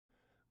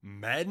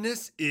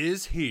Madness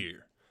is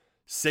here.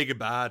 Say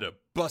goodbye to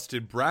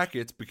busted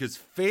brackets because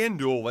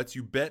FanDuel lets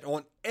you bet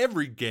on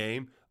every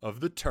game of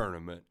the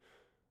tournament.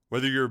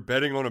 Whether you're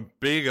betting on a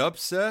big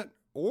upset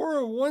or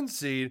a one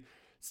seed,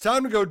 it's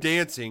time to go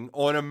dancing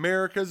on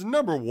America's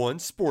 #1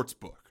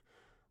 sportsbook.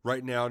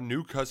 Right now,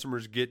 new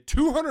customers get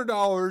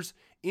 $200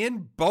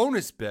 in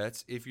bonus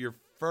bets if your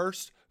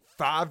first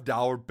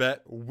 $5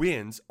 bet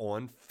wins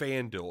on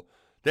FanDuel.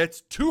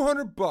 That's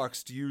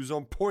 $200 to use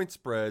on point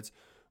spreads,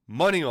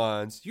 money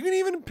lines. You can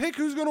even pick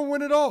who's going to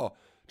win it all.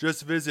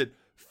 Just visit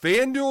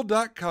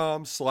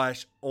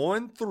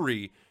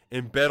FanDuel.com/on3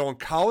 and bet on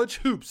college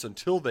hoops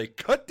until they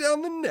cut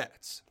down the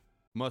nets.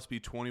 Must be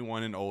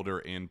 21 and older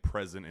and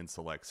present in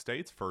select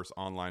states. First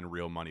online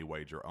real money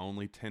wager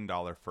only.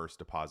 $10 first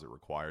deposit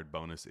required.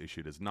 Bonus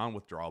issued as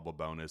non-withdrawable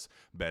bonus.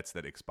 Bets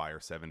that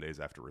expire 7 days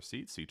after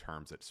receipt. See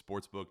terms at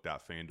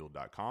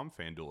sportsbook.fanduel.com.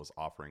 FanDuel is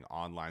offering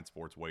online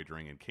sports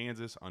wagering in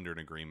Kansas under an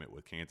agreement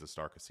with Kansas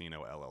Star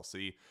Casino,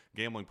 LLC.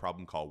 Gambling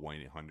problem? Call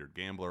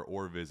 1-800-GAMBLER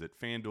or visit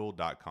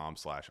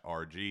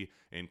fanduel.com/RG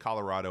in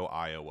Colorado,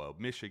 Iowa,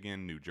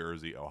 Michigan, New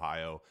Jersey,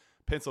 Ohio,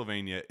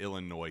 Pennsylvania,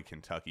 Illinois,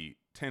 Kentucky,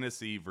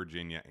 Tennessee,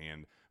 Virginia,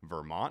 and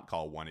Vermont.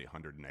 Call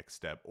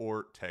 1-800-NEXT-STEP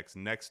or text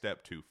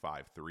NEXT-STEP to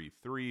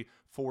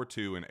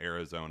 53342 in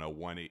Arizona,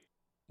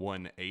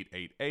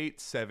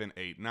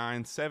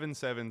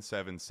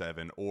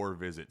 1-888-789-7777 or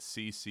visit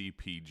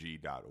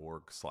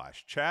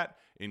ccpg.org/chat.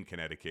 In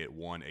Connecticut,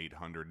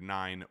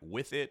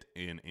 1-800-9-WITH-IT.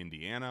 In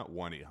Indiana,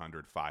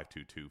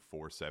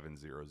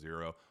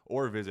 1-800-522-4700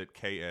 or visit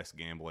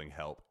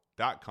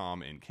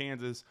ksgamblinghelp.com. In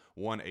Kansas,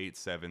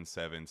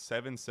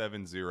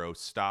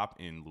 1-877-770-STOP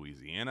in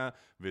Louisiana.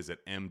 Visit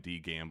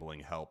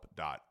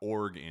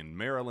mdgamblinghelp.org in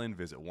Maryland.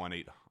 Visit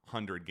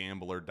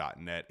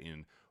 1-800-gambler.net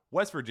in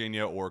West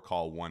Virginia or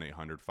call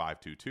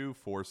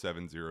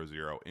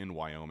 1-800-522-4700 in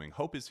Wyoming.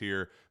 Hope is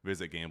here.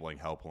 Visit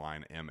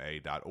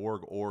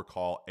gamblinghelplinema.org or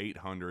call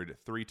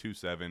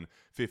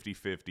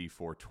 800-327-5050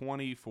 for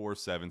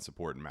 24/7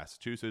 support in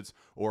Massachusetts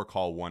or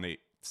call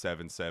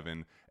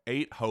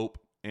 1-877-8-HOPE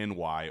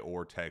NY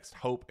or text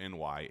Hope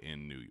NY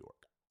in New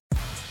York.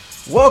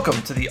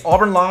 Welcome to the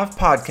Auburn Live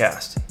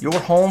Podcast, your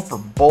home for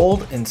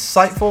bold,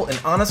 insightful, and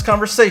honest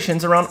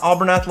conversations around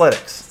Auburn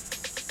athletics.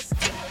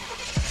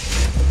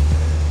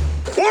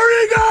 Where'd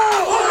he go?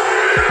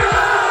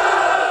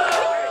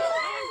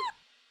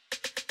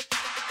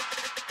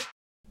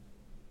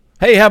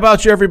 Hey, how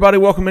about you, everybody?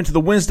 Welcome into the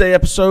Wednesday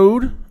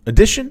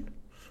edition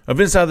of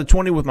Inside the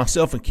 20 with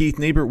myself and Keith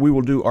Niebuhr. We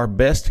will do our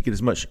best to get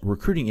as much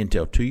recruiting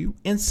intel to you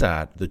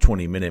inside the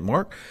 20-minute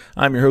mark.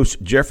 I'm your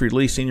host, Jeffrey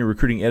Lee, Senior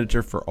Recruiting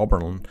Editor for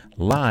Auburn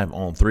Live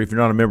on 3. If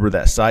you're not a member of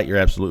that site, you're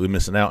absolutely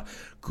missing out.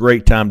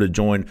 Great time to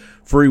join.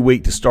 Free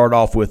week to start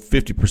off with,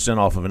 50%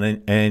 off of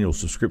an annual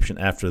subscription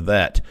after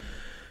that.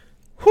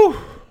 Whew.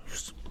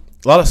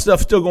 A lot of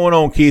stuff still going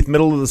on, Keith.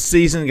 Middle of the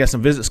season. Got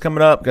some visits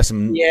coming up. Got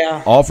some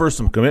offers,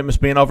 some commitments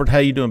being offered. How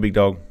you doing, big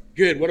dog?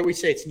 Good. What do we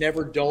say? It's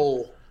never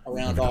dull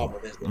around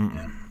Auburn, isn't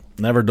it?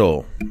 Never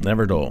dull.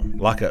 Never dull.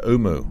 Like a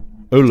an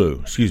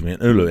ulu.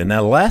 An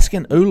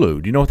Alaskan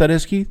ulu. Do you know what that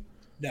is, Keith?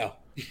 No.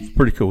 It's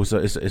pretty cool.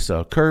 It's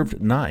a curved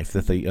knife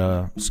that they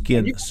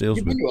skin seals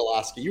with. You've been to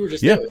Alaska. You were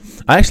just there. there.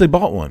 I actually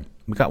bought one.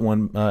 We got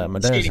one at my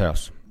dad's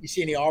house. You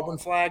see any Auburn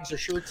flags or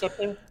shirts up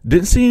there?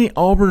 Didn't see any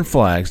Auburn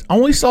flags. I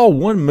only saw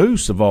one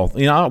moose of all.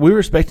 We were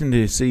expecting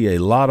to see a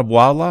lot of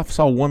wildlife.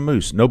 Saw one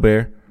moose, no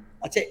bear.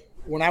 I'll tell you,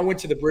 when I went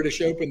to the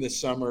British Open this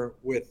summer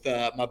with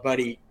my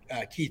buddy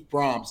Keith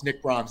Brahms,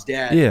 Nick Brahms'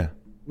 dad,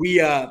 we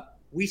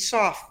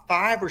saw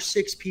 5 or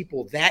 6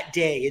 people that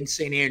day in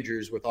St.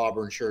 Andrews with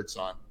Auburn shirts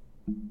on.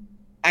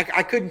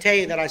 I couldn't tell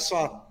you that I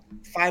saw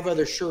 5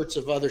 other shirts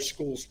of other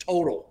schools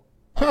total.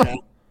 Huh.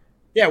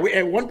 Yeah,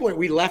 at one point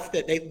we left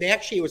that. They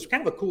actually, it was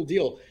kind of a cool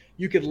deal.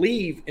 You could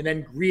leave and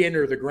then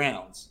re-enter the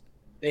grounds.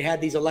 They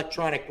had these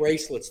electronic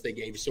bracelets they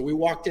gave you. So we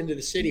walked into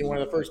the city, and one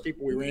of the first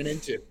people we ran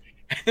into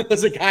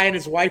was a guy and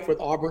his wife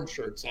with Auburn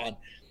shirts on.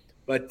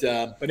 But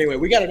anyway,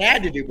 we got an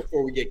ad to do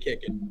before we get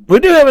kicking. We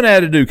do have an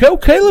ad to do.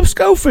 Caleb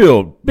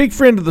Schofield, big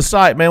friend of the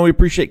site, man. We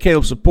appreciate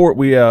Caleb's support.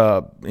 We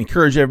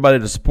encourage everybody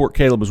to support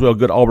Caleb as well.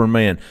 Good Auburn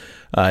man.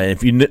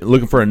 If you're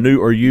looking for a new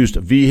or used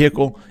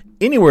vehicle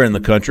anywhere in the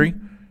country,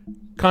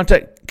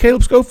 contact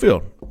Caleb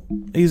Schofield.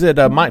 He's at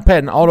Mike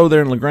Patton Auto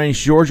there in LaGrange,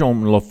 Georgia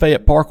on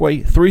Lafayette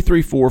Parkway,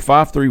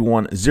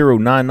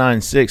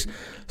 334-531-0996.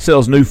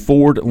 Sells new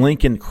Ford,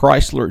 Lincoln,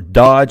 Chrysler,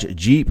 Dodge,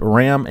 Jeep,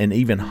 Ram, and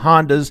even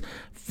Hondas.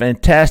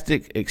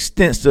 Fantastic,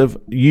 extensive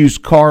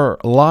used car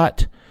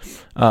lot.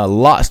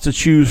 Lots to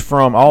choose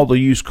from. All the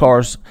used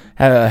cars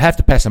have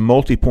to pass a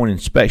multi-point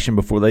inspection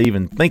before they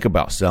even think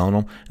about selling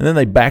them. And then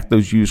they back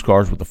those used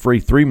cars with a free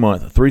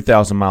 3-month,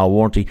 3,000-mile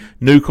warranty.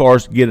 New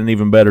cars get an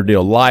even better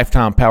deal.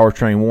 Lifetime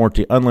powertrain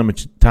warranty,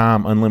 unlimited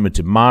time,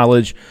 unlimited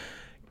mileage.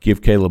 Give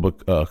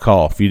Caleb a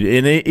call.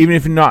 Even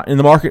if you're not in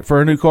the market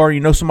for a new car, you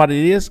know somebody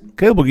that is,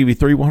 Caleb will give you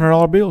 3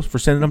 $100 bills for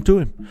sending them to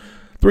him.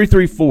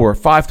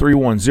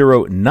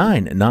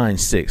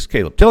 334-531-0996.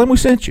 Caleb, tell him we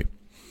sent you.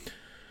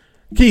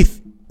 Keith,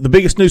 the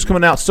biggest news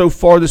coming out so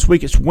far this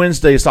week, it's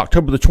Wednesday. It's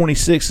October the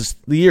 26th. It's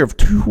the year of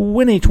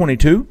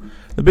 2022.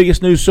 The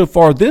biggest news so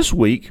far this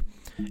week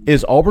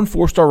is Auburn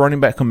four-star running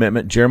back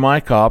commitment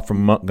Jeremiah Cobb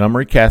from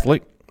Montgomery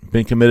Catholic.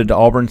 Been committed to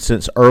Auburn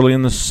since early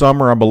in the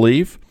summer, I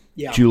believe.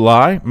 Yeah.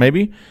 July,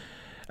 maybe.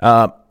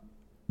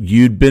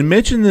 You'd been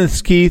mentioning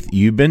this, Keith.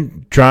 You've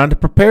been trying to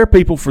prepare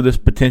people for this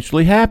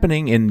potentially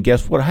happening, and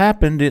guess what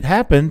happened? It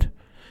happened.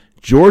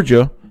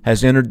 Georgia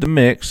has entered the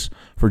mix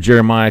for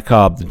Jeremiah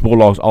Cobb. The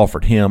Bulldogs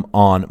offered him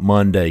on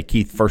Monday.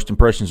 Keith, first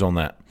impressions on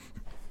that?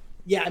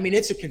 Yeah, I mean,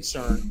 it's a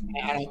concern.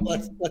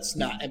 Let's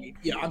not. I mean,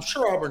 I'm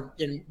sure Auburn,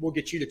 and we'll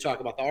get you to talk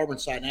about the Auburn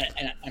side,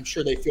 and I'm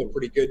sure they feel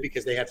pretty good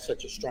because they have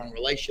such a strong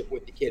relationship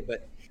with the kid.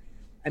 But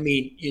I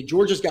mean,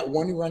 Georgia's got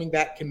one new running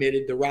back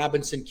committed, the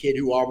Robinson kid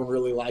who Auburn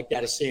really liked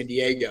out of San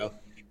Diego,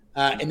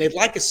 and they'd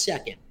like a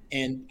second.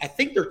 And I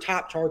think their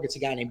top target's a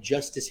guy named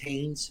Justice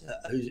Haynes,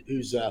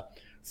 who's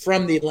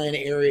from the Atlanta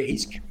area.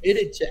 He's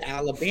committed to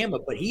Alabama,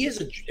 but he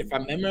is, if my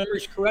memory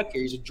is correct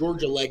here, he's a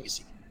Georgia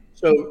legacy.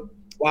 So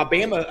while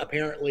Bama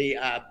apparently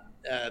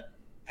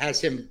has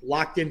him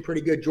locked in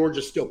pretty good,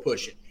 Georgia's still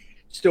pushing,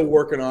 still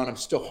working on him,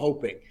 still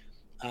hoping.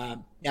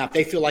 Now, if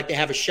they feel like they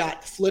have a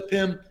shot to flip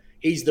him,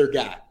 he's their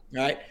guy.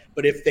 Right.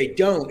 But if they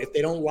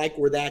don't like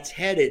where that's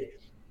headed,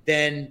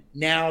 then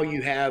now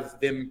you have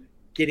them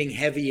getting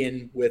heavy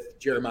in with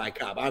Jeremiah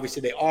Cobb.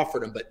 Obviously they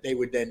offered him, but they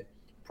would then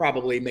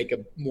probably make a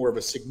more of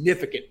a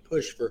significant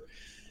push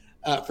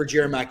for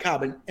Jeremiah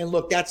Cobb. And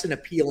look, that's an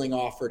appealing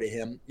offer to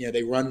him.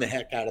 They run the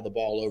heck out of the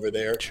ball over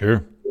there. Sure.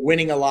 They're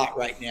winning a lot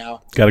right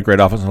now. Got a great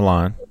offensive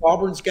line.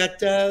 Auburn's got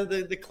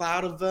the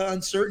cloud of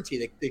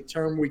uncertainty, the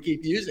term we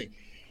keep using.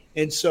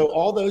 And so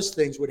all those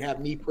things would have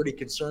me pretty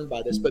concerned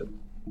by this. But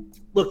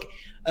look,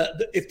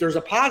 if there's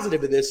a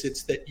positive of this,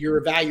 it's that your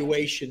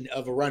evaluation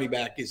of a running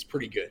back is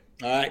pretty good.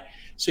 All right.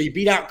 So you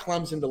beat out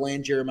Clemson to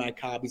land Jeremiah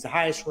Cobb. He's the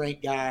highest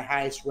ranked guy,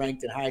 highest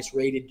ranked and highest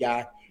rated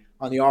guy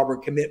on the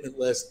Auburn commitment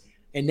list.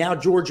 And now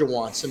Georgia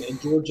wants him.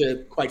 And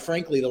Georgia, quite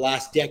frankly, the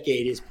last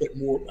decade has put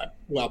more,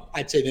 well,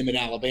 I'd say them in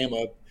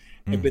Alabama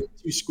have been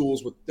two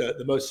schools with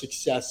the most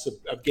success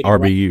of getting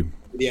RBU.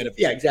 The NFL.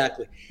 Yeah,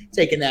 exactly.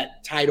 Taking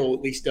that title,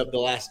 at least of the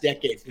last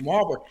decade from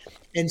Auburn.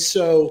 And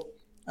so,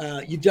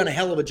 you've done a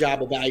hell of a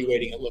job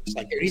evaluating, it looks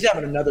like. He's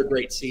having another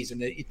great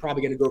season. He's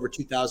probably going to go over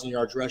 2,000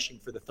 yards rushing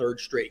for the third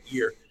straight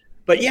year.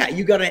 But, yeah,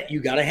 you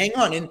gotta hang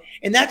on.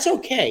 And that's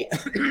okay.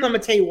 I'm going to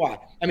tell you why.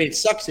 I mean, it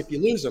sucks if you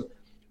lose them.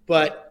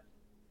 But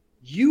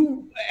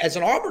you, as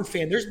an Auburn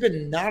fan, there's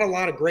been not a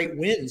lot of great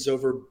wins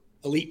over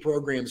elite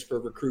programs for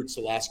recruits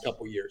the last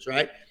couple of years,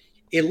 right?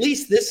 At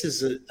least this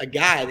is a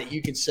guy that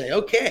you can say,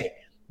 okay,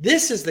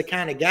 this is the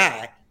kind of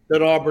guy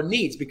that Auburn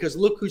needs, because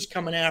look who's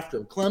coming after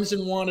him.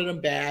 Clemson wanted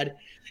him bad,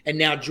 and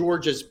now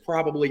Georgia's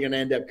probably going to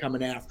end up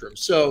coming after him.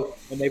 So,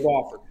 and they've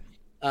offered.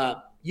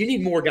 You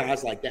need more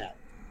guys like that.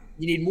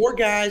 You need more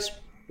guys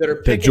that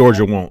are that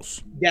Georgia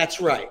wants.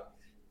 That's right.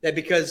 That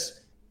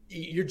because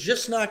you're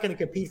just not going to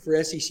compete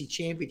for SEC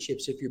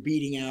championships if you're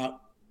beating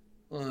out,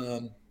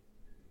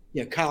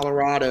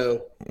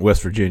 Colorado,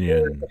 West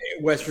Virginia, and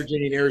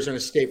Arizona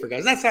State for guys.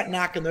 And that's not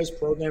knocking those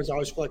programs. I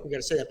always feel like we got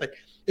to say that, but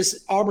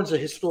Auburn's a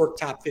historic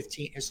top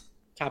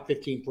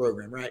 15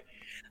 program, right?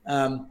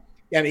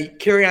 I mean,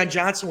 Kerryon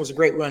Johnson was a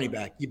great running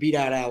back. You beat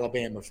out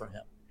Alabama for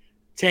him.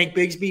 Tank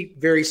Bigsby,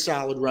 very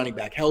solid running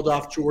back. Held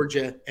off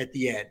Georgia at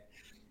the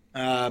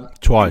end.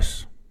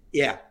 Twice.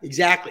 Yeah,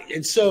 exactly.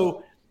 And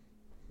so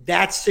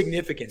that's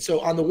significant.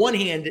 So on the one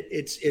hand,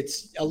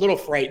 it's a little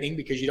frightening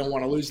because you don't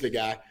want to lose the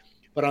guy.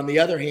 But on the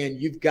other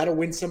hand, you've got to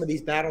win some of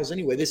these battles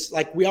anyway. This,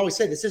 like we always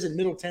say, this isn't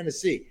Middle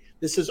Tennessee.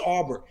 This is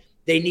Auburn.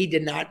 They need to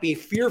not be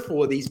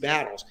fearful of these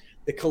battles.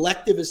 The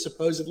collective is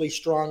supposedly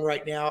strong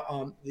right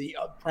now. The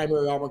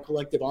primary Auburn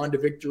collective on to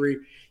victory.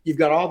 You've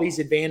got all these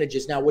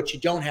advantages. Now, what you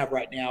don't have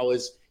right now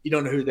is you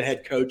don't know who the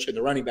head coach and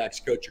the running backs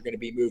coach are going to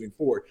be moving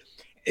forward.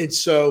 And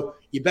so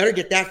you better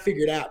get that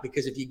figured out,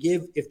 because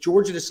if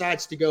Georgia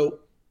decides to go,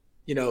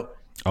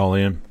 all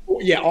in.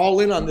 Yeah, all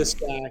in on this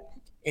guy,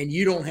 and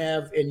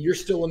you're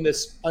still in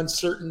this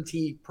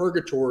uncertainty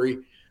purgatory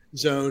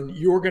zone,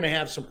 you're going to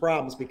have some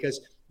problems,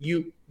 because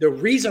the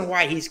reason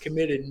why he's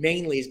committed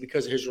mainly is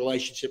because of his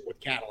relationship with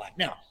Cadillac.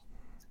 Now,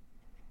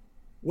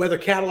 whether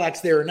Cadillac's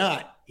there or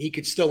not, he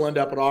could still end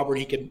up at Auburn.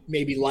 He could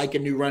maybe like a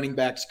new running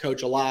backs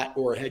coach a lot,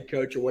 or a head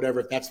coach, or whatever,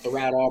 if that's the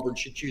route Auburn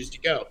should choose to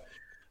go.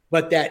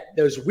 But that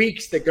those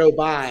weeks that go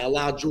by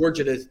allow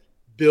Georgia to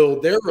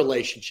build their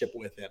relationship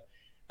with him.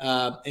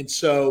 And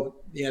so,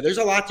 there's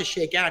a lot to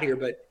shake out here.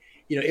 But,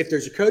 if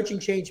there's a coaching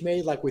change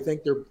made, like we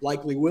think there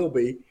likely will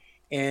be,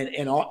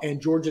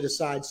 and Georgia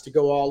decides to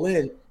go all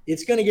in,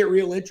 it's going to get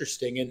real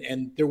interesting,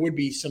 and there would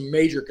be some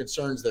major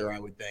concerns there, I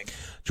would think.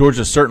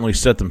 Georgia certainly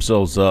set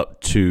themselves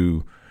up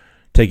to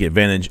take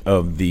advantage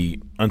of the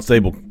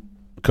unstable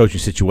coaching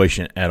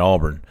situation at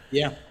Auburn.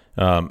 Yeah.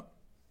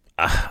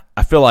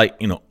 I feel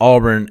like,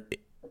 Auburn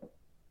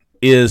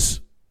is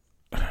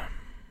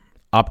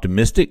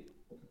optimistic.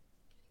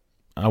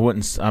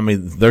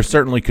 They're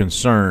certainly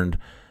concerned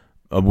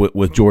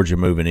with Georgia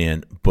moving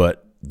in,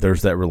 but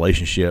there's that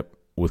relationship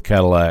with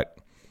Cadillac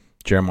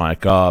Jeremiah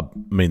Cobb.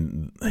 I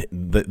mean,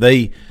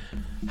 they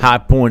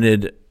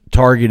high-pointed,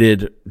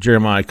 targeted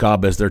Jeremiah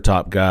Cobb as their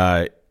top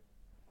guy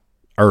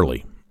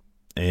early,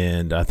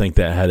 and I think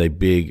that had a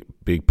big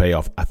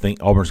payoff. I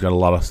think Auburn's got a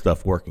lot of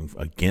stuff working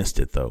against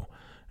it, though.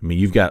 I mean,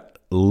 you've got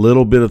a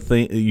little bit of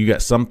you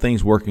got some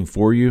things working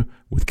for you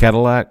with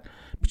Cadillac,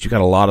 but you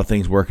got a lot of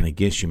things working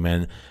against you,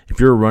 man. If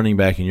you're a running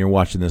back and you're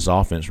watching this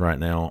offense right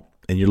now,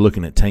 and you're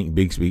looking at Tank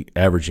Bigsby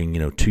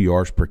averaging, 2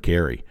 yards per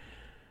carry,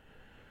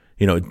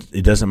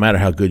 it doesn't matter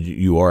how good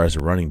you are as a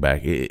running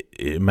back.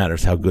 It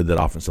matters how good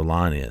that offensive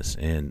line is.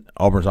 And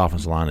Auburn's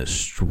offensive line has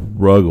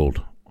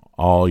struggled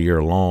all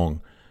year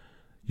long.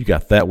 You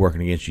got that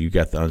working against you. You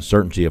got the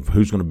uncertainty of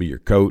who's going to be your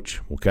coach.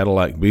 Will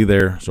Cadillac be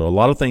there? So a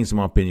lot of things, in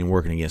my opinion,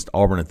 working against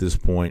Auburn at this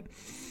point.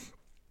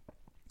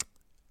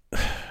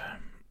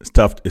 It's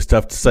tough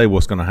to say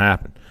what's going to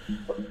happen.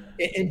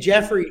 And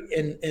Jeffrey,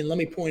 and let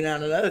me point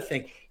out another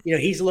thing. If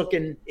he's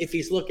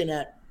looking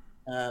at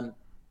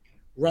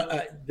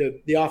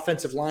the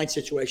offensive line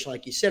situation,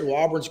 like you said, well,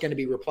 Auburn's going to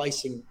be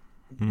replacing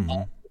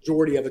the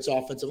majority of its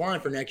offensive line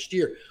for next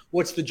year.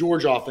 What's the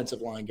Georgia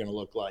offensive line going to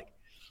look like?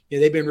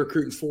 They've been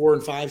recruiting 4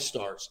 and 5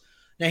 stars.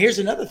 Now, here's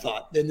another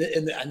thought,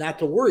 and not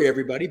to worry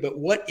everybody, but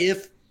what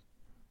if?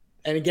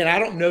 And again, I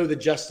don't know the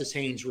Justice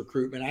Haynes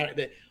recruitment.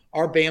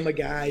 Our Bama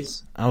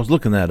guys, I was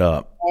looking that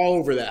up. All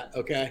over that,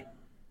 okay?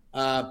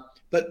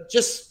 But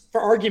just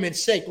for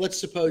argument's sake, let's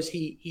suppose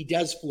he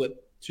does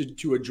flip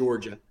to a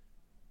Georgia.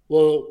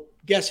 Well,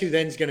 guess who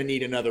then is going to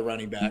need another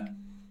running back?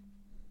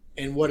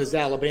 And what is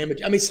Alabama?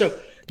 I mean, so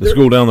the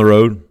school down the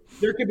road.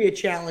 There could be a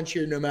challenge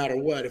here no matter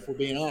what, if we're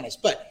being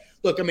honest. But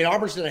look, I mean,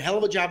 Auburn's done a hell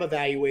of a job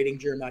evaluating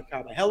Jeremiah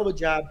Cobb, a hell of a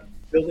job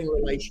building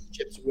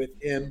relationships with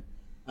him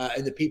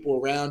and the people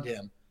around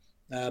him.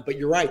 But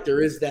you're right,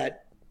 there is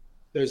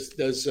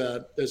those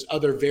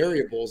other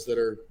variables that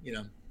are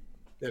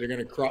going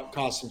to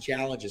cause some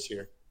challenges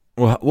here.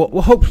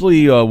 Well,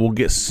 hopefully we'll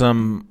get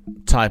some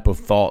type of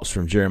thoughts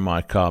from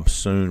Jeremiah Cobb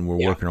soon.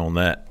 We're working on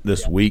that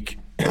this week.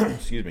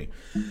 Excuse me.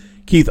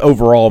 Keith,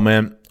 overall,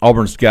 man,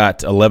 Auburn's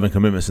got 11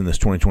 commitments in this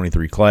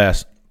 2023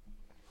 class.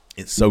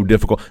 It's so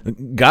difficult.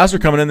 Guys are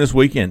coming in this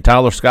weekend.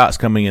 Tyler Scott's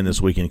coming in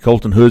this weekend.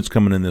 Colton Hood's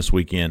coming in this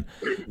weekend.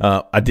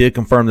 I did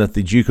confirm that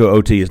the JUCO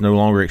OT is no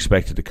longer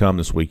expected to come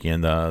this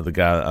weekend. The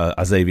guy,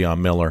 Xavier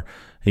Miller,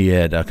 he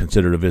had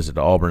considered a visit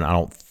to Auburn. I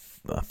don't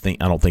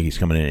think he's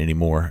coming in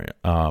anymore.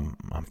 I'm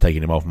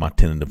taking him off my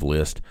tentative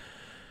list.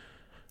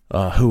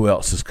 Who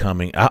else is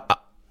coming?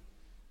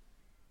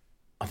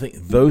 I think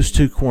those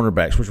 2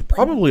 cornerbacks, which are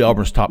probably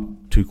Auburn's top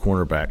 2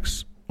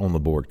 cornerbacks on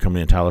the board,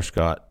 coming in, Tyler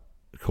Scott,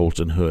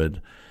 Colton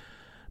Hood.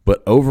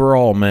 But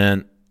overall,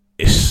 man,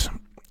 it's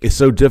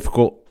so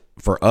difficult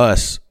for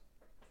us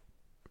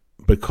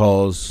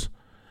because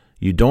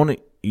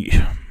is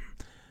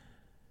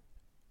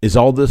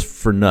all this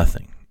for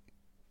nothing?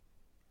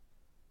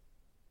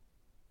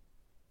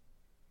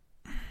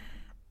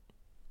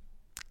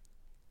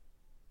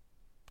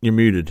 You're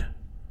muted.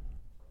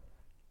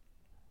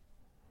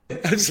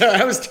 I'm sorry,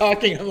 I was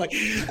talking. I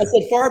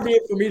said, far be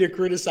it for me to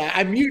criticize.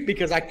 I mute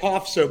because I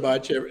cough so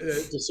much,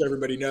 just so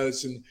everybody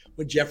knows. And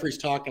when Jeffrey's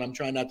talking, I'm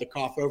trying not to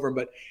cough over him.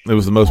 But it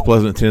was the most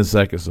pleasant 10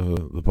 seconds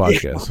of the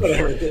podcast.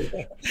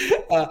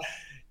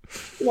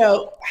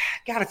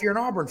 God, if you're an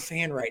Auburn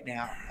fan right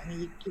now, I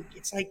mean,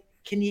 it's like,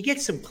 can you get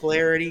some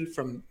clarity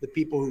from the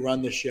people who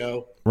run the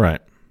show?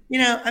 Right.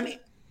 I mean,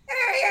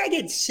 I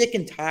get sick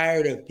and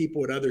tired of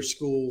people at other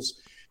schools,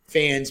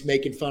 fans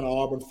making fun of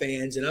Auburn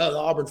fans, and the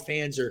Auburn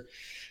fans are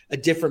a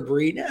different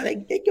breed. No,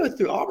 they go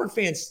through. Auburn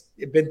fans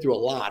have been through a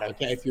lot.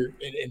 Okay, if you're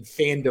in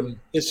fandom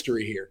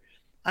history here,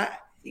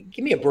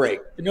 give me a break.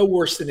 They're no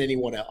worse than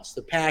anyone else.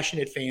 They're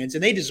passionate fans,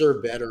 and they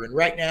deserve better. And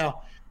right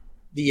now,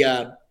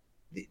 the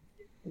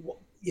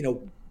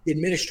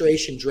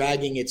administration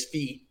dragging its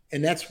feet,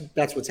 and that's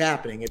what's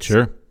happening. It's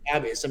sure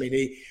obvious. I mean,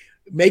 they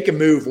make a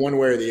move one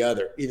way or the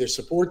other. Either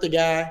support the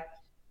guy,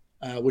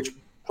 which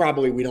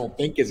probably we don't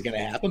think is going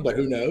to happen, but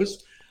who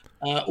knows,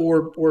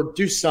 or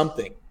do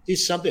something. Do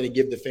something to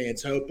give the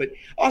fans hope. But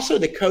also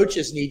the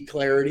coaches need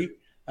clarity.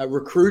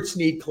 Recruits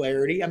need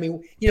clarity. I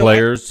mean,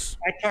 players.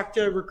 I talked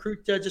to a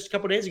recruit just a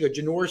couple of days ago,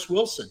 Janoris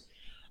Wilson,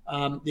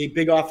 the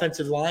big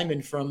offensive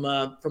lineman from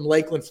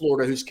Lakeland,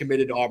 Florida, who's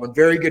committed to Auburn.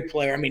 Very good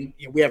player. I mean,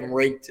 we have him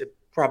ranked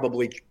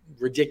probably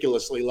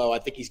ridiculously low. I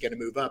think he's going to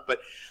move up. But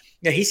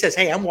he says,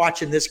 "Hey, I'm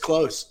watching this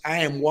close. I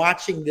am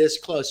watching this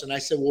close." And I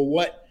said, "Well,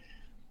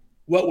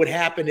 what would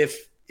happen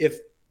if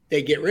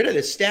they get rid of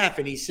the staff?"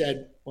 And he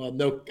said, "Well,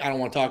 no, I don't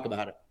want to talk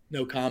about it.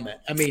 No comment."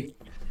 I mean,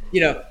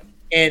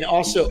 and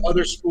also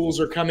other schools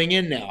are coming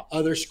in now.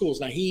 Other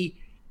schools. Now he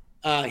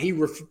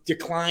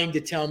declined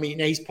to tell me.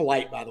 Now he's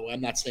polite, by the way.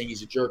 I'm not saying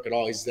he's a jerk at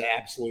all. He's the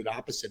absolute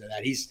opposite of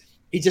that.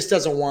 He just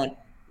doesn't want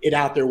it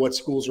out there what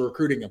schools are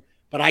recruiting him.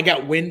 But I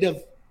got wind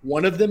of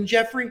one of them,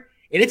 Jeffrey,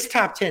 and it's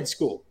top 10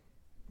 school.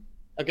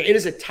 Okay, it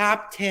is a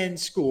top 10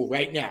 school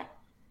right now.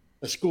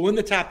 A school in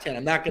the top 10.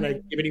 I'm not going to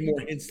give any more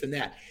hints than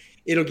that.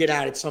 It'll get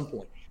out at some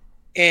point.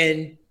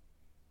 And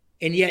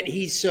yet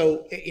he's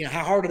so,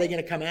 how hard are they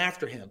going to come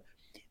after him?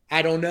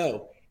 I don't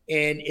know.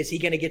 And is he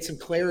going to get some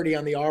clarity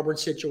on the Auburn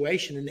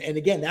situation? And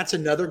again, that's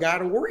another guy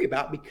to worry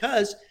about,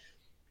 because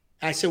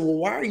I said, well,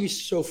 why are you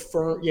so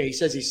firm? Yeah, he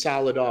says he's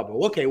solid Auburn.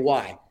 Okay,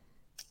 why?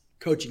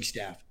 Coaching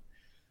staff.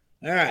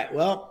 All right,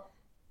 well,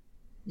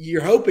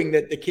 you're hoping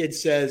that the kid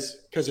says,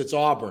 because it's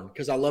Auburn,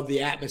 because I love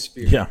the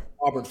atmosphere. Yeah.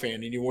 Auburn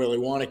fan, and you really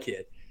want a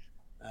kid.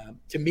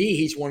 To me,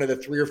 he's one of the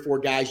 3 or 4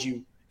 guys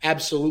you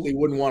absolutely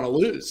wouldn't want to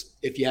lose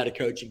if you had a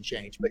coaching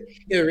change. But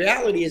the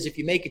reality is, if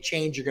you make a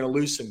change, you're going to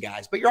lose some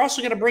guys, but you're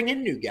also going to bring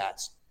in new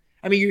guys.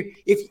 I mean,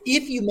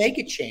 if you make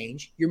a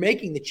change, you're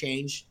making the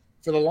change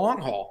for the long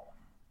haul.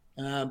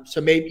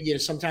 So maybe,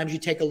 sometimes you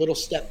take a little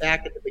step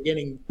back at the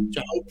beginning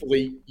to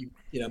hopefully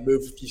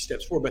move a few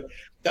steps forward. But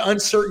the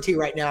uncertainty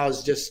right now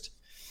is just,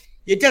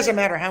 it doesn't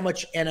matter how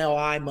much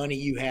NLI money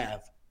you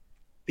have,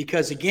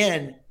 because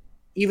again,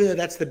 even though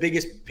that's the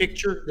biggest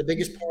picture, the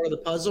biggest part of the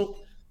puzzle,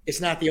 it's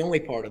not the only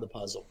part of the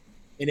puzzle.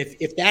 And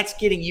if that's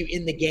getting you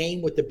in the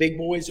game with the big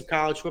boys of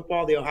college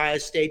football, the Ohio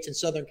States and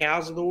Southern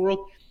Cals of the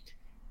world,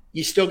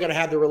 you still got to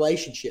have the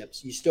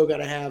relationships. You still got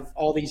to have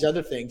all these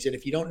other things. And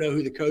if you don't know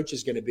who the coach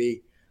is going to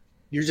be,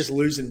 you're just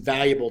losing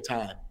valuable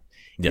time.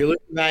 Yep. You're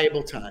losing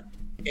valuable time.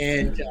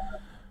 And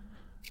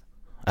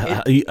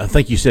I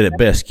think you said it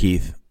best,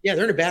 Keith. yeah,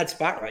 they're in a bad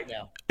spot right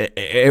now.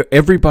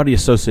 Everybody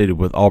associated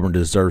with Auburn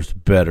deserves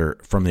better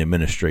from the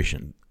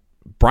administration.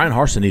 Brian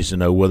Harsin needs to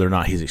know whether or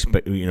not he's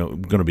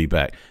going to be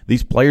back.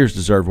 These players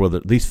deserve,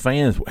 whether these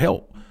fans,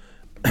 hell,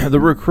 the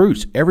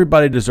recruits,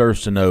 everybody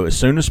deserves to know as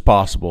soon as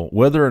possible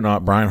whether or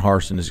not Brian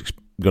Harsin is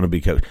going to be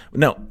coach.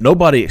 Now,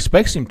 nobody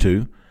expects him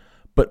to,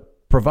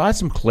 but provide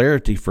some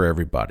clarity for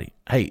everybody.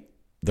 Hey,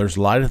 there's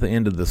light at the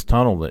end of this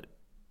tunnel that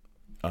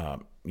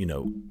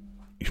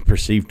you're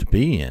perceived to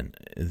be in.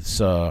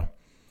 It's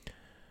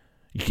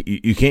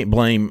you can't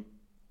blame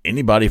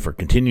anybody for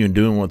continuing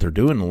doing what they're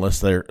doing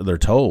unless they're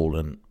told.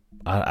 And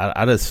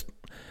I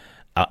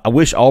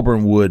wish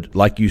Auburn would,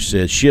 like you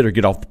said, shit or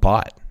get off the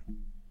pot.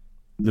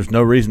 There's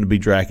no reason to be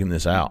dragging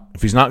this out.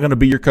 If he's not going to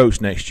be your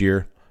coach next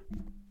year,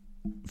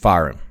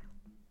 fire him.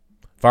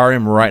 Fire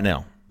him right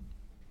now.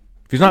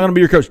 If he's not going to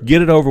be your coach,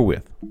 get it over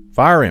with.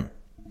 Fire him.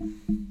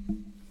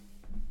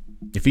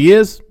 If he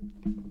is,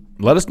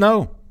 let us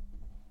know.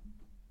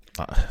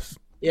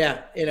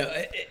 Yeah,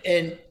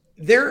 and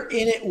they're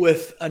in it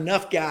with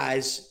enough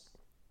guys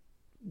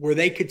where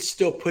they could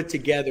still put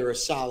together a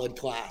solid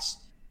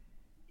class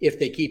if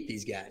they keep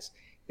these guys.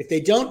 If they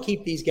don't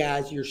keep these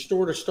guys, you're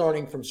sort of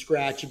starting from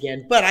scratch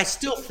again. But I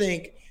still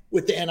think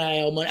with the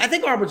NIL money, I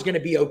think Auburn's going to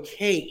be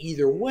okay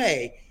either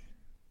way.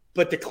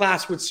 But the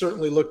class would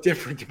certainly look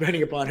different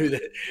depending upon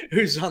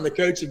who's on the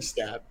coaching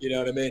staff. You know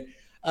what I mean?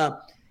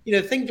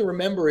 The thing to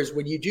remember is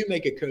when you do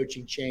make a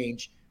coaching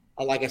change,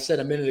 like I said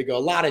a minute ago, a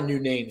lot of new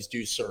names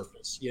do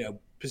surface.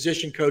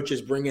 Position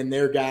coaches bring in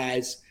their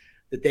guys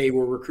that they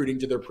were recruiting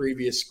to their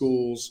previous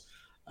schools.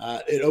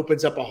 It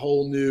opens up a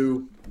whole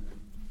new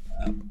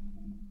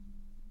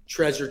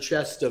treasure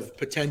chest of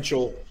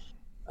potential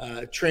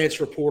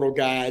transfer portal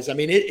guys. I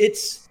mean,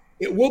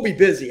 it will be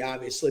busy,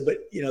 obviously, but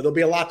there'll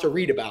be a lot to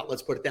read about.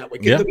 Let's put it that way.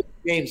 There'll be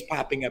games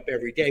popping up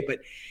every day,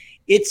 but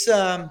it's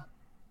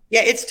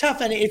it's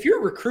tough. And if you're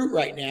a recruit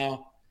right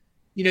now,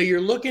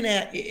 you're looking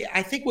at.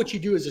 I think what you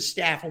do as a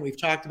staff, and we've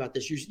talked about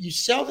this, you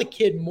sell the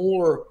kid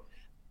more.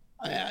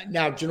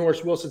 Now,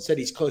 Janoris Wilson said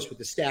he's close with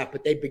the staff,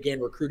 but they began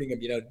recruiting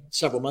him,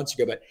 several months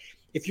ago. But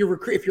if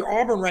you're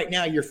Auburn right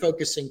now, you're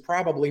focusing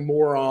probably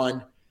more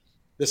on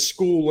the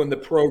school and the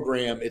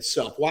program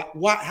itself.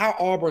 How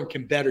Auburn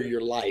can better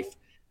your life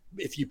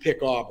if you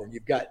pick Auburn.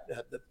 You've got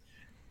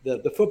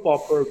the football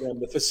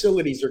program. The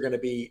facilities are going to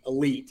be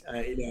elite.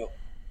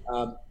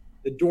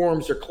 The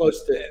dorms are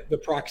close to the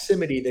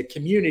proximity, the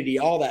community,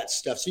 all that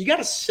stuff. So you got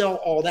to sell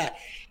all that.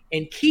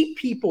 And keep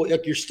people.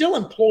 Like, you're still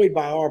employed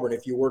by Auburn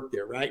if you work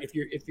there, right?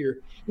 Even if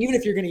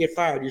you're going to get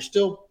fired, you're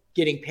still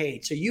getting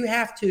paid. So you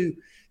have to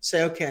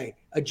say, okay,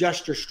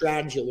 adjust your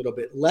strategy a little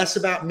bit. Less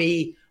about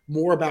me,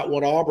 more about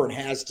what Auburn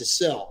has to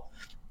sell.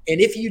 And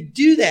if you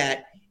do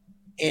that,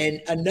 and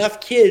enough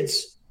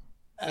kids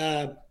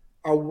ride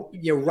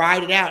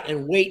it out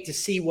and wait to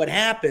see what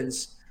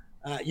happens,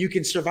 you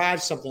can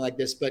survive something like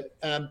this. But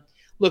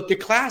look, the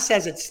class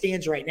as it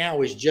stands right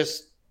now is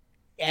just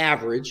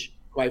average,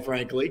 quite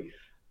frankly.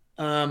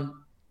 And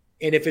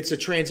if it's a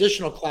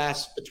transitional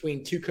class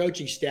between two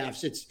coaching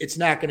staffs, it's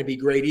not going to be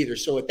great either.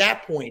 So at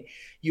that point,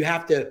 you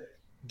have to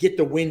get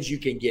the wins you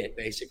can get,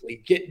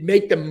 basically.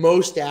 Make the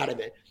most out of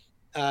it,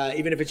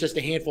 even if it's just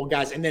a handful of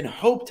guys. And then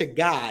hope to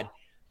God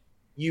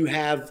you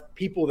have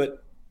people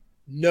that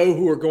know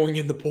who are going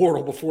in the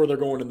portal before they're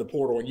going in the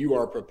portal, and you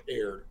are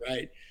prepared,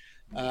 right?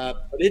 But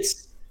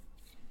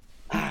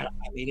I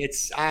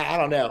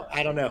don't know.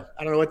 I don't know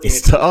what the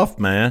It's tough,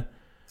 man.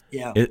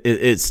 Yeah,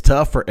 it's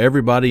tough for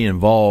everybody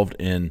involved,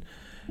 and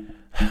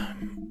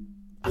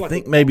I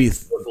think maybe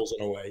circles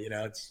in a way.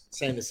 It's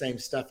saying the same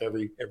stuff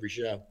every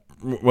show.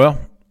 Well,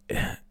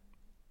 I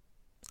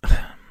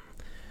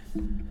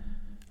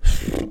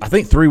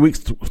think 3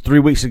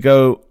 weeks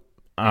ago,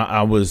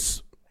 I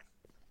was.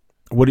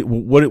 What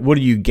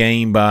do you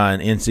gain by an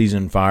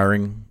in-season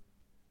firing?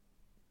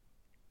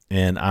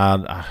 and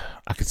I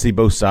could see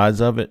both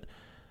sides of it.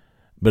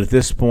 But at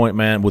this point,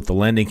 man, with the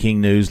Landon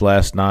King news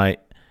last night,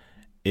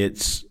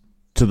 it's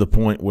to the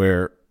point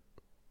where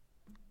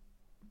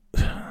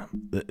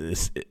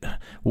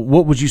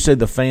what would you say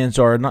the fans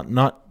are?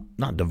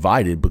 Not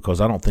divided,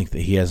 because I don't think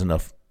that he has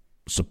enough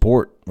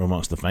support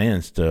amongst the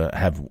fans to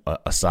have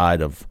a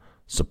side of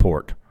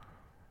support.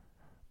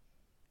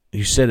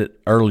 You said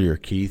it earlier,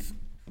 Keith.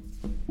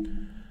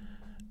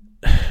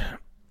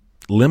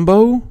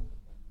 Limbo?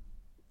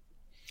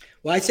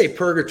 Well, I'd say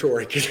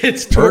purgatory, because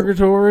it's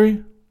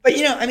purgatory. But,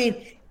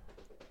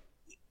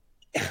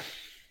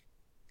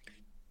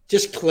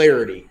 just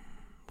clarity.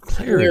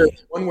 Clarity,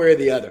 one way or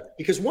the other.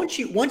 Because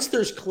once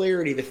there's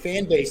clarity, the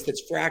fan base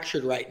that's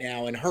fractured right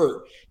now and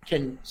hurt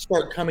can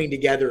start coming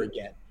together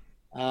again.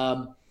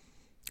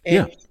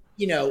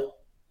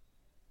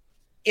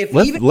 If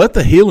let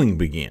the healing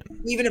begin.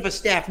 Even if a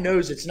staff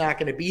knows it's not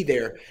going to be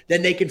there,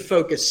 then they can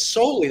focus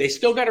solely. They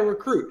still got to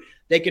recruit.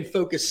 They can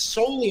focus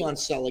solely on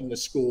selling the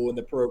school and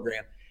the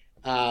program.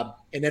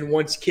 And then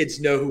once kids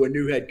know who a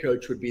new head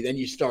coach would be, then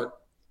you start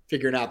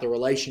figuring out the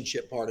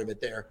relationship part of it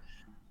there.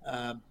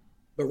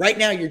 But right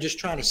now, you're just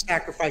trying to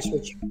sacrifice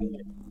what you can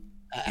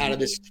out of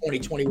this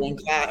 2021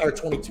 class, or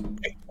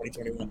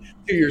 2021,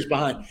 2 years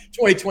behind,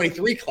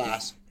 2023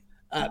 class.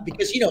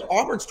 Because,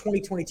 Auburn's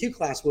 2022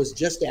 class was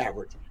just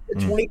average. The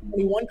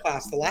 2021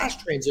 class, the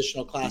last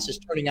transitional class, is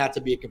turning out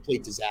to be a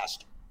complete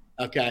disaster.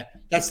 Okay?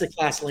 That's the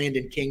class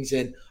Landon King's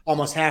in.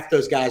 Almost half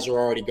those guys are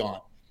already gone.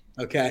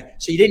 Okay?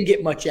 So you didn't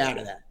get much out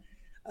of that.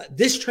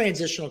 This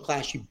transitional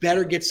class, you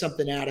better get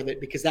something out of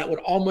it, because that would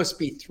almost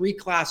be 3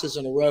 classes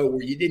in a row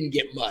where you didn't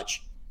get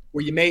much,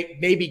 where you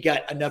maybe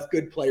got enough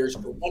good players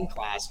for one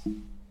class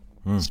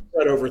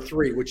spread over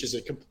 3, which is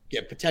a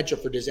potential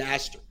for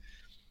disaster.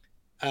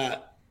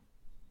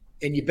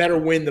 And you better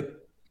win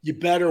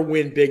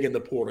big in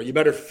the portal. You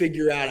better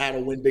figure out how to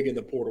win big in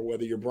the portal,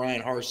 whether you're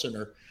Brian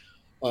Harsin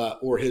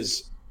or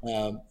his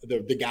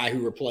the guy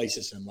who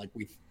replaces him, like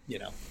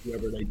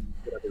whatever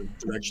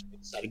direction they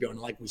decide to go. And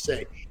like we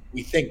say,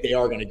 we think they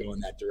are going to go in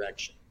that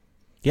direction.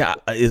 Yeah,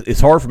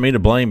 it's hard for me to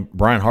blame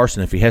Brian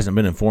Harsin if he hasn't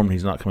been informed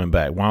he's not coming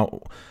back.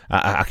 Well,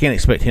 I can't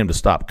expect him to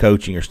stop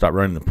coaching or stop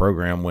running the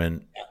program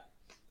when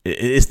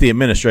it's the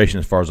administration,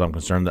 as far as I'm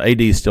concerned. The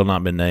AD has still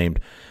not been named,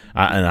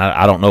 and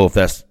I don't know if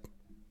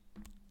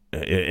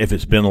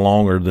it's been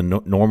longer than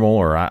normal,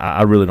 or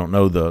I really don't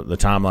know the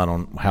timeline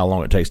on how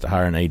long it takes to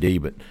hire an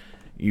AD, but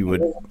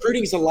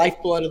recruiting is the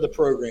lifeblood of the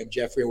program,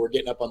 Jeffrey, and we're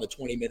getting up on the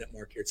 20-minute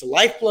mark here. It's the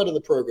lifeblood of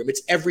the program.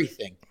 It's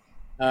everything,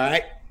 all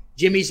right?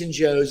 Jimmys and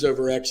Joes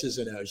over X's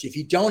and O's. If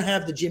you don't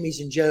have the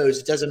Jimmys and Joes,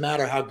 it doesn't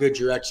matter how good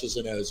your X's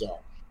and O's are.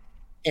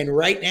 And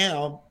right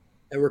now,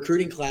 the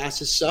recruiting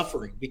class is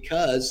suffering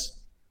because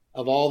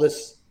of all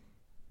this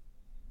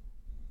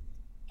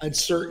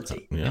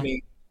uncertainty. Yeah.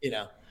 We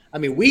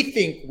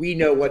think we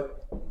know what's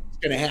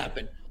going to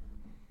happen,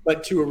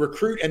 but to a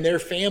recruit and their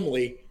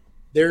family,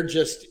 they're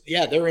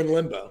in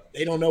limbo.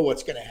 They don't know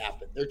what's going to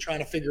happen. They're trying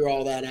to figure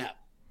all that out.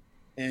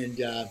 And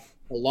the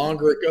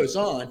longer it goes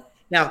on,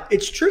 now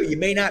it's true. You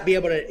may not be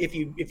able to, if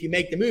you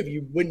make the move,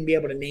 you wouldn't be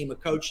able to name a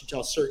coach until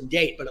a certain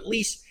date, but at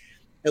least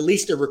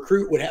a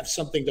recruit would have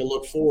something to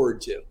look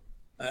forward to.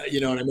 You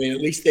know what I mean?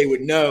 At least they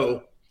would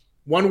know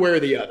one way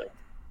or the other.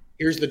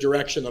 Here's the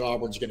direction that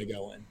Auburn's going to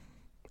go in.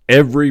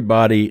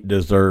 Everybody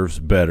deserves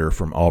better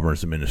from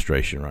Auburn's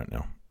administration right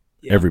now.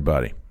 Yeah.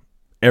 Everybody.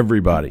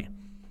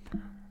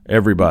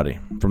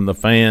 From the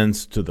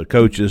fans to the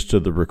coaches to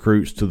the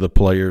recruits to the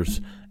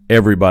players,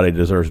 everybody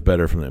deserves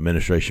better from the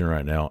administration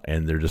right now,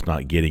 and they're just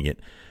not getting it.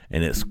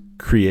 And it's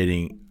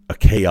creating a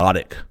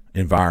chaotic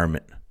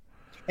environment.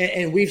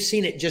 And we've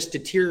seen it just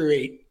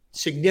deteriorate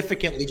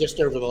significantly just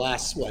over the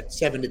last,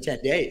 7 to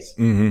 10 days.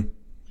 Mm-hmm.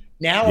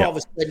 Now, all of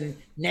a sudden,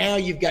 now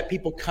you've got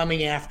people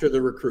coming after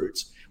the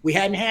recruits. We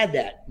hadn't had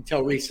that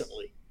until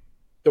recently.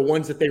 The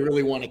ones that they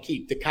really want to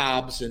keep, the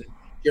Cobbs and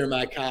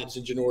Jeremiah Cobbs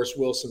and Janoris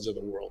Wilsons of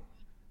the world.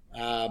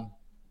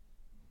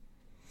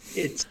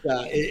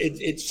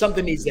 It's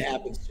something needs to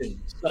happen soon.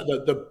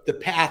 The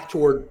path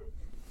toward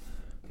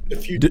the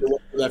future,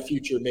 whatever that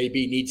future may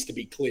be, needs to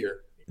be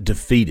clear.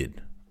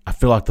 Defeated. I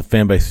feel like the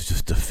fan base is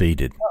just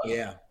defeated. Oh,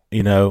 yeah.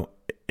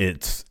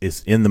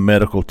 It's in the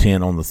medical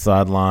tent on the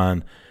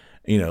sideline,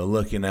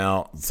 looking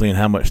out, seeing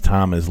how much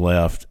time is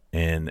left,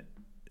 and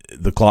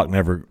the clock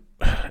never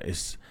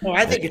is. No,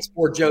 I think it's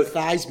more Joe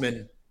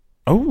Theismann.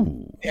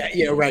 Oh.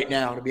 Yeah, right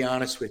now, to be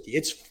honest with you.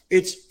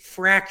 It's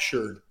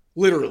fractured,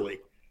 literally.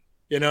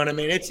 You know what I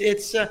mean? It's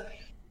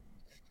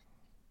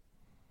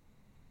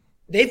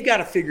they've got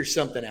to figure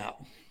something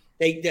out.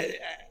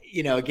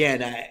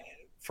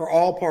 For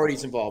all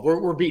parties involved,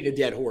 we're beating a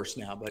dead horse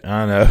now, but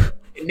I know.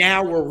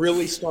 Now we're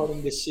really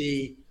starting to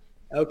see,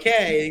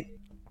 okay,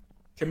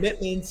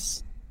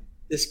 commitments,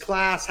 this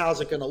class,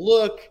 how's it going to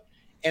look?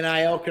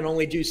 NIL can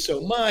only do so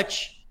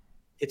much.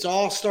 It's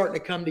all starting to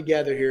come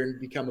together here and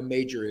become a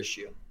major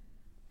issue.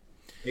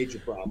 Major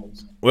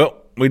problems.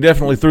 Well, we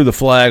definitely threw the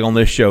flag on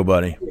this show,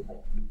 buddy.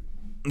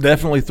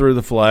 definitely threw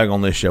the flag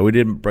on this show. We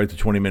didn't break the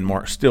 20-minute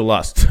mark. Still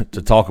lots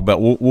to talk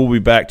about. We'll be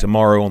back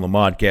tomorrow on the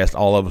modcast.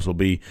 All of us will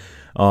be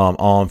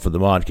on for the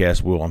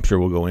modcast. I'm sure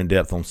we'll go in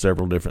depth on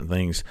several different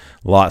things.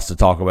 Lots to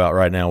talk about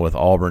right now with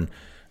Auburn.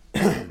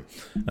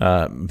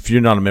 If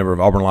you're not a member of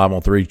Auburn Live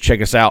on 3,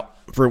 check us out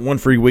for one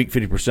free week,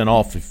 50%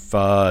 off.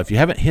 If you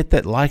haven't hit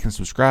that like and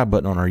subscribe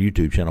button on our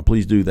YouTube channel,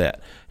 please do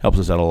that. Helps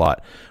us out a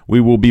lot. We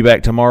will be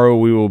back tomorrow.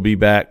 We will be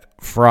back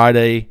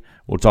Friday.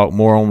 We'll talk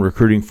more on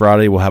Recruiting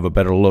Friday. We'll have a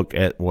better look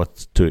at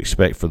what to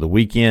expect for the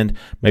weekend.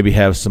 Maybe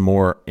have some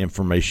more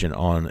information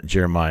on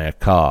Jeremiah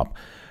Cobb.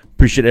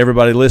 Appreciate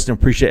everybody listening.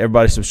 Appreciate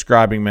everybody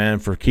subscribing, man.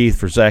 For Keith,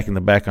 for Zach in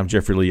the back, I'm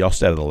Jeffrey Lee. Y'all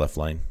stay out of the left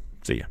lane.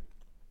 See ya.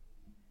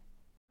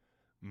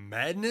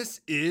 Madness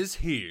is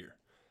here.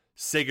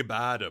 Say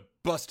goodbye to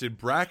busted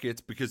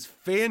brackets because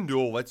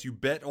FanDuel lets you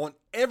bet on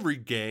every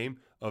game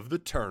of the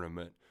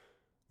tournament.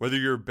 Whether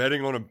you're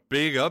betting on a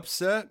big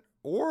upset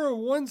or a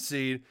 1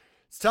 seed,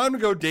 it's time to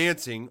go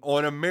dancing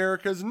on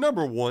America's #1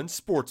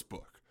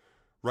 sportsbook.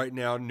 Right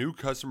now, new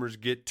customers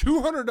get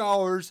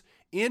 $200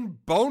 in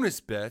bonus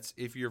bets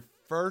if your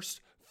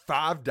first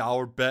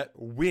 $5 bet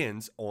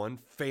wins on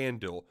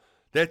FanDuel.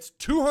 That's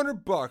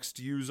 $200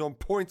 to use on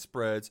point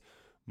spreads,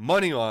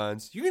 money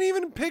lines. You can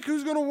even pick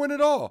who's going to win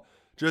it all.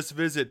 Just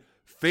visit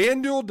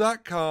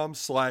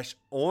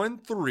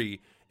FanDuel.com/on3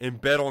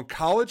 and bet on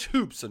college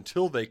hoops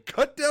until they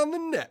cut down the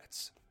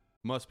nets.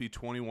 Must be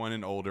 21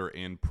 and older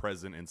and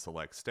present in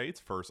select states.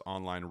 First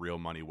online real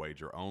money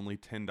wager only.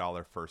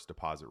 $10 first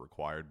deposit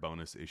required.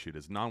 Bonus issued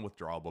as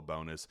non-withdrawable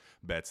bonus.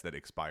 Bets that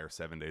expire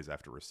 7 days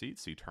after receipt.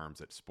 See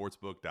terms at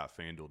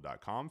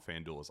sportsbook.fanduel.com.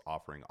 FanDuel is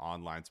offering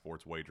online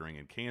sports wagering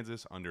in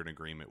Kansas under an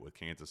agreement with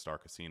Kansas Star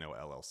Casino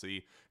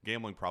LLC.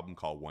 Gambling problem?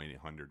 Call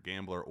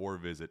 1-800-GAMBLER or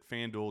visit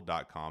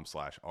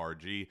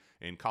fanduel.com/RG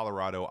in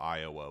Colorado,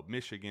 Iowa,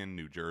 Michigan,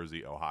 New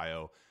Jersey,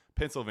 Ohio,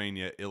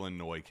 Pennsylvania,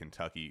 Illinois,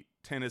 Kentucky,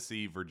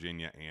 Tennessee,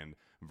 Virginia, and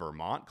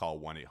Vermont. Call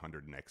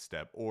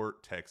 1-800-NEXT-STEP or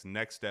text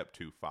NEXT-STEP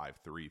to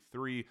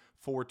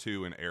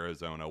 53342 in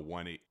Arizona,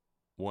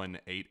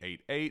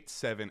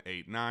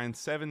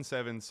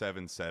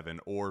 1-888-789-7777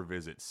 or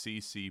visit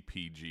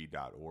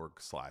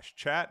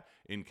ccpg.org/chat.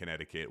 In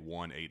Connecticut,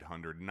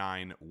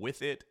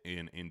 1-800-9-WITH-IT.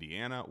 In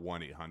Indiana,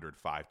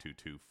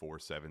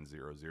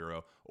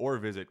 1-800-522-4700 or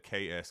visit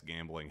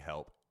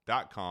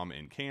ksgamblinghelp.com.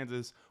 In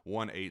Kansas,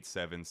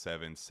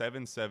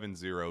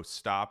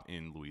 1-877-770-STOP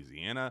in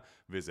Louisiana.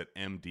 Visit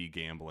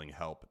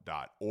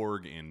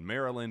mdgamblinghelp.org in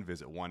Maryland.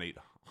 Visit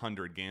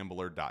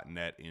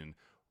 1-800-gambler.net in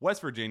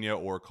West Virginia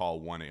or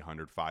call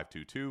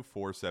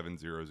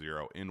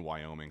 1-800-522-4700 in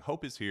Wyoming.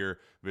 Hope is here.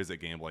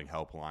 Visit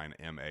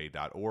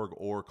gamblinghelplinema.org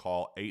or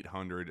call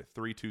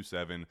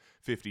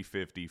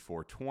 800-327-5050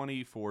 for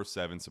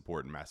 24/7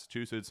 support in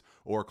Massachusetts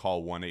or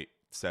call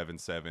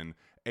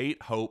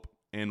 1-877-8-HOPE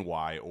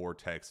NY or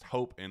text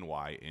HOPE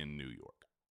NY in New York.